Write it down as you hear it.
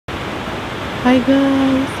Hi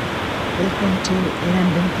guys, welcome to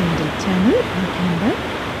London Thendral channel. Our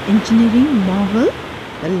engineering marvel,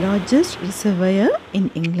 the largest reservoir in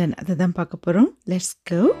England. Adhan paakaporum. Let's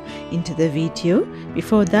go into the video.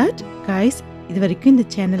 Before that, guys, இதுவரைக்கும் இந்த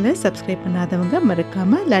சேனலை subscribe பண்ணாதவங்க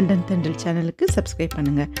மறக்காம London தென்றல் சேனலுக்கு subscribe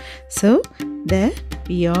பண்ணுங்க. So there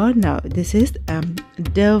we are now. This is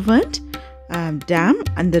Derwent dam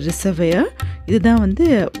and the reservoir. இதுதான் வந்து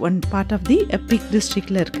one part of the Peak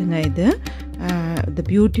districtல இருக்குங்க. இது the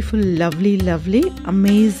beautiful lovely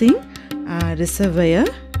amazing reservoir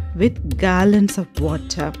with gallons of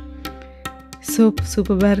water. So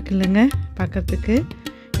சூப்பரா இருக்குல்லங்க பார்க்கிறதுக்கு.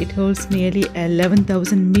 It holds nearly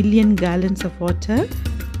 11,000 million gallons of water.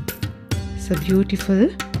 So beautiful,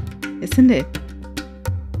 isn't it?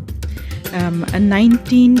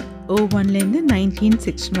 1901 லேருந்து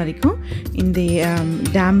 1960 வரைக்கும் இந்த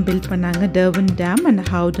dam build பண்ணாங்க. Derwent Dam and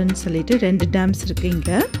Howden சொல்லிட்டு ரெண்டு டேம்ஸ் இருக்கு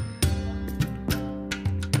இங்க.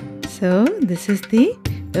 So this is the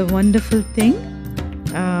wonderful thing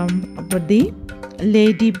about the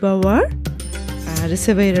Ladybower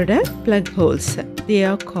reservoir plug holes. They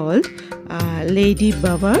are called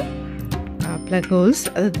Ladybower plug holes.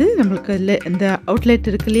 அதாவது நம்மளுக்கு இந்த அவுட்லெட்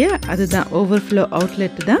இருக்கு இல்லையா, அதுதான் ஓவர்ஃப்ளோ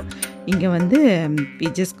அவுட்லெட் தான் இங்கே வந்து we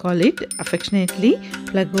just call it affectionately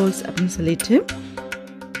plug holes அப்படின்னு சொல்லிட்டு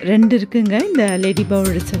ரெண்டு இருக்குங்க இந்த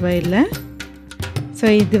Ladybower reservoirல. ஸோ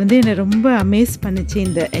இது வந்து என்னை ரொம்ப அமேஸ் பண்ணிச்சு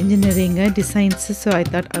இந்த engineering designs. So I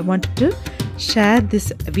thought I wanted to share this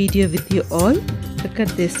video with you all. Look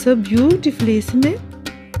at this, so beautifully, isn't it?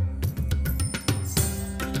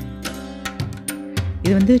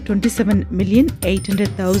 இது வந்து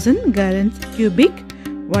 27,800,000 gallons cubic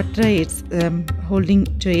water it's holding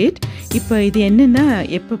to it. இப்போ இது என்னன்னா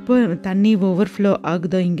எப்பப்போ தண்ணி ஓவர்ஃப்ளோ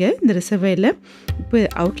ஆகுதோ இங்கே இந்த ரிசர்வாயரில் இப்போ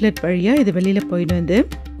அவுட்லெட் வழியாக இது வெளியில் போயிடும். இது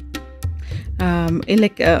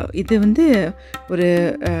லைக் இது வந்து ஒரு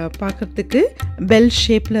பார்க்குறதுக்கு பெல்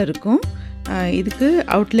ஷேப்பில் இருக்கும். இதுக்கு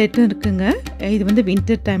அவுட்லெட்டும் இருக்குங்க. இது வந்து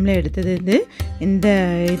வின்டர் டைமில் எடுத்தது. இந்த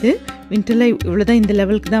இது வின்டரில் இவ்வளோதான், இந்த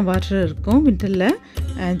லெவலுக்கு தான் வாட்டர் இருக்கும் வின்டரில்.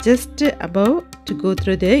 Just above to go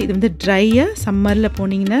through இது வந்து ட்ரையாக சம்மரில்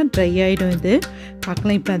போனீங்கன்னா ட்ரை ஆகிடும். இது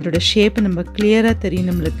பார்க்கலாம். இப்போ அதோட ஷேப் நம்ம கிளியராக தெரியும்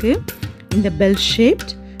நம்மளுக்கு. இந்த பெல்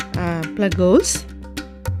ஷேப்ட் plug holes.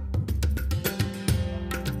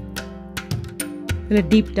 இதில்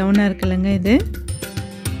டீப் டவுனாக இருக்குல்லங்க, இது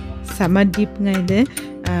செம டீப்புங்க.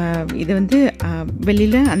 இது வந்து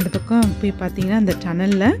வெளியில் அந்த பக்கம் போய் பார்த்தீங்கன்னா அந்த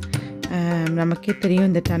டனலில் நமக்கே தெரியும்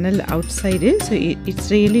இந்த tunnel out side. So it's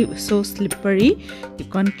really so slippery, you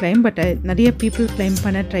Khan claim. But நிறைய பீப்புள் கிளைம்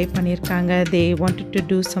பண்ண ட்ரை பண்ணியிருக்காங்க. They wanted to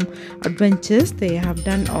two some adventures. They have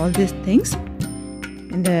done all these things.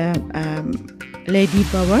 இந்த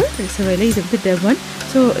Ladybower reservoir இது வந்து Derwent.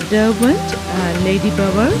 So Derwent,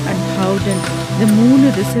 Ladybower and Howden, இந்த மூணு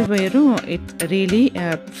ரிசர்வாயரும் it really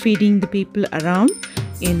feeding the people around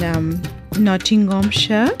in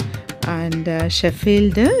Nottinghamshire and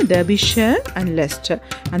Sheffield, Derbyshire and Leicester.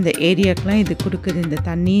 அந்த ஏரியாக்கெலாம் இது கொடுக்குது இந்த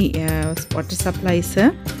தண்ணி வாட்டர் சப்ளைஸு.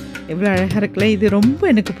 எவ்வளோ அழகாக இருக்குல்ல. இது ரொம்ப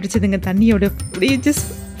எனக்கு பிடிச்சதுங்க. தண்ணியோட அப்படியே ஜஸ்ட்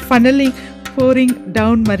ஃபனலிங் போரிங்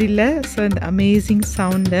டவுன் மாதிரில. ஸோ இந்த அமேசிங்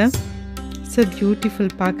சவுண்டு ஸோ பியூட்டிஃபுல்,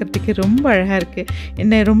 பார்க்குறதுக்கு ரொம்ப அழகாக இருக்குது.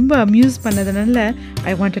 என்னை ரொம்ப அம்யூஸ் பண்ணதுனால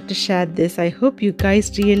I wanted to share this. I hope you guys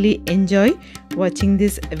really enjoy watching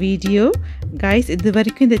this video. guys, இது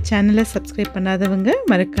வரைக்கும் இந்த சேனலை சப்ஸ்கிரைப் பண்ணாதவங்க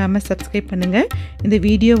மறக்காமல் சப்ஸ்கிரைப் பண்ணுங்கள். இந்த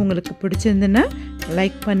வீடியோ உங்களுக்கு பிடிச்சிருந்துன்னா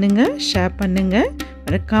லைக் பண்ணுங்கள், ஷேர் பண்ணுங்கள்.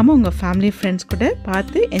 மறக்காமல் உங்கள் ஃபேமிலி ஃப்ரெண்ட்ஸ் கூட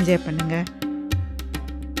பார்த்து என்ஜாய் பண்ணுங்கள்.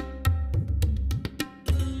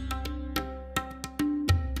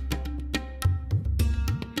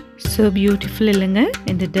 ஸோ பியூட்டிஃபுல் இல்லைங்க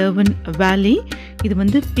இந்த Derwent வேலி. இது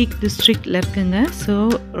வந்து பீக் டிஸ்ட்ரிக்டில் இருக்குங்க. ஸோ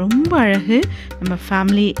ரொம்ப அழகு. நம்ம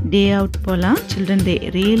ஃபேமிலி டே அவுட் போகலாம். Children day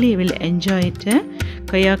really will enjoy it.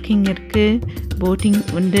 Kayaking இருக்குது, போட்டிங்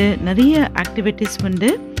உண்டு, நிறைய ஆக்டிவிட்டீஸ்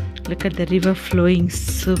உண்டு. Look at the river flowing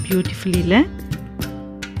so பியூட்டிஃபுல்லியில்.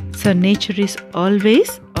 So nature is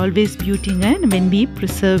always பியூட்டிங்க when we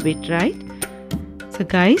preserve it, right? So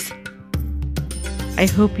guys, I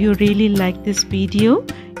hope you really like this video.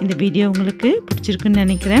 இந்த video உங்களுக்கு பிடிச்சிருக்குன்னு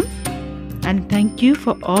நினைக்கிறேன். And thank you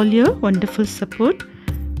for all your wonderful support.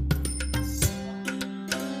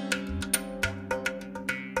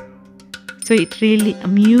 So it really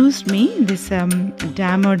amused me, this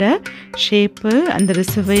dam oda shape and the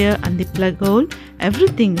reservoir and the plug hole,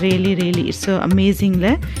 everything really it's so amazing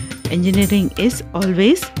la. Engineering is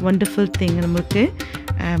always wonderful thing namakku.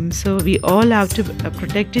 So we all have to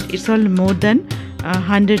protect it. It's all more than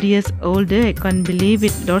 100 years old. I can't believe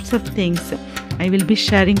it. Lots of things I will be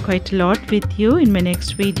sharing quite a lot with you in my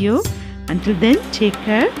next video. Until then, take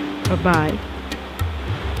care. Bye bye.